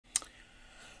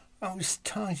I was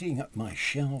tidying up my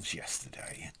shelves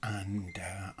yesterday and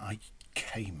I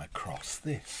came across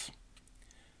this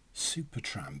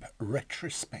Supertramp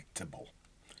Retrospectable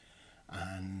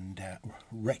and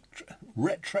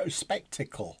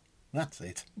Retrospectacle. That's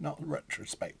it, not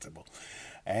Retrospectable.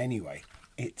 Anyway,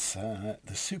 it's the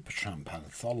Supertramp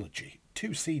anthology,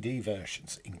 2 CD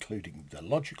versions, including the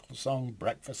Logical Song,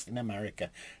 Breakfast in America,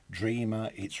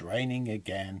 Dreamer, It's Raining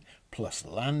Again, plus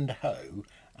Land Ho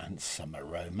and Summer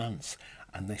Romance.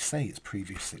 And they say it's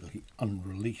previously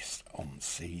unreleased on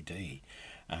CD.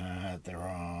 There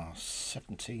are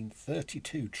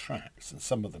 32 tracks, and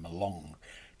some of them are long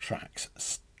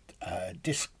tracks.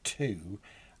 Disc 2,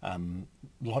 a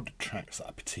lot of tracks that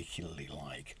I particularly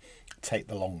like. Take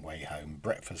the Long Way Home,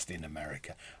 Breakfast in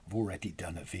America. I've already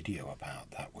done a video about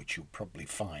that, which you'll probably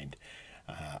find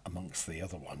amongst the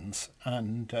other ones,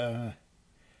 and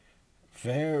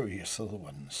various other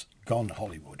ones. Gone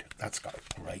Hollywood, that's got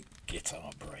a great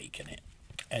guitar break in it.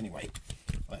 Anyway,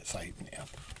 let's open it up.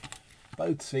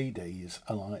 Both CDs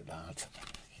are like that.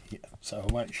 Yeah, so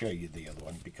I won't show you the other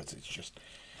one because it's just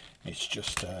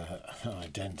an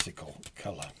identical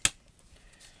colour.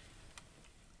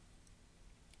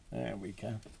 There we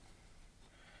go.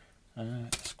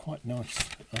 It's quite nice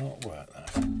artwork,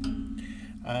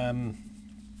 that.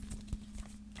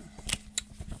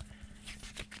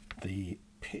 The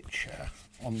picture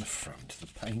on the front, the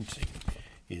painting,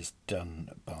 is done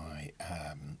by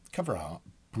cover art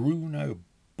Bruno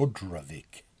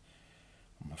Budrovic.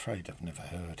 I'm afraid I've never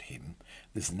heard him.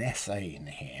 There's an essay in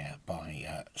here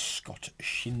by Scott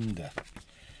Schinder,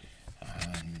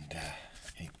 and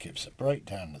it gives a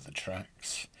breakdown of the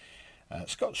tracks.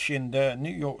 Scott Schinder,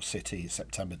 New York City,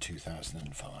 September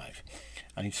 2005,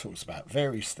 and he talks about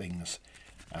various things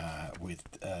with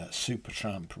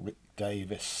Supertramp, Rick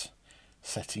Davis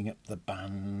setting up the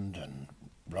band and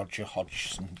Roger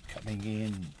Hodgson coming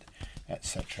in,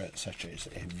 etc, etc. It's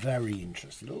very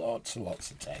interesting. Lots and lots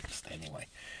of text. Anyway,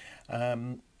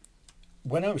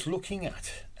 when I was looking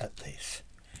at this,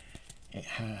 it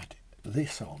had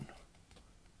this on,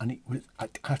 and I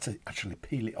had to actually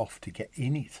peel it off to get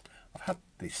in it. I've had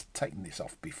taken this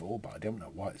off before, but I don't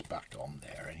know why it's back on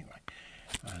there anyway.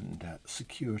 And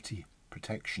security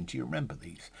protection. Do you remember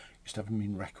these? Used to have them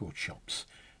in record shops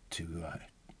to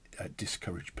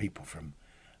discourage people from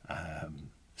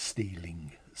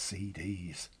stealing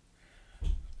CDs.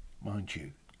 Mind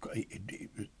you, it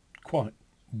was quite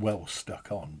well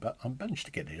stuck on, but I managed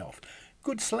to get it off.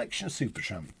 Good selection of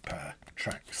Supertramp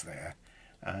tracks there,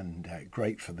 and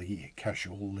great for the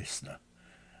casual listener.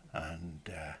 And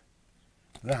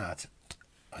that,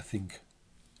 I think,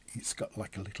 it's got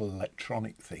like a little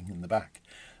electronic thing in the back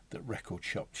that record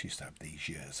shops used to have these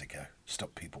years ago.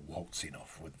 Stop people waltzing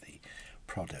off with the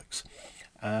products.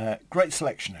 Great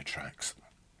selection of tracks.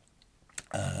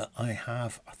 I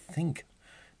have, I think,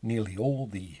 nearly all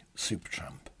the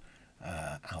Supertramp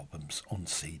albums on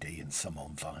CD and some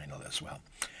on vinyl as well.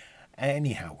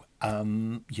 Anyhow,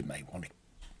 you may want to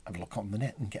have a look on the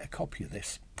net and get a copy of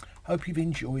this. Hope you've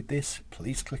enjoyed this.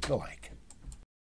 Please click a like.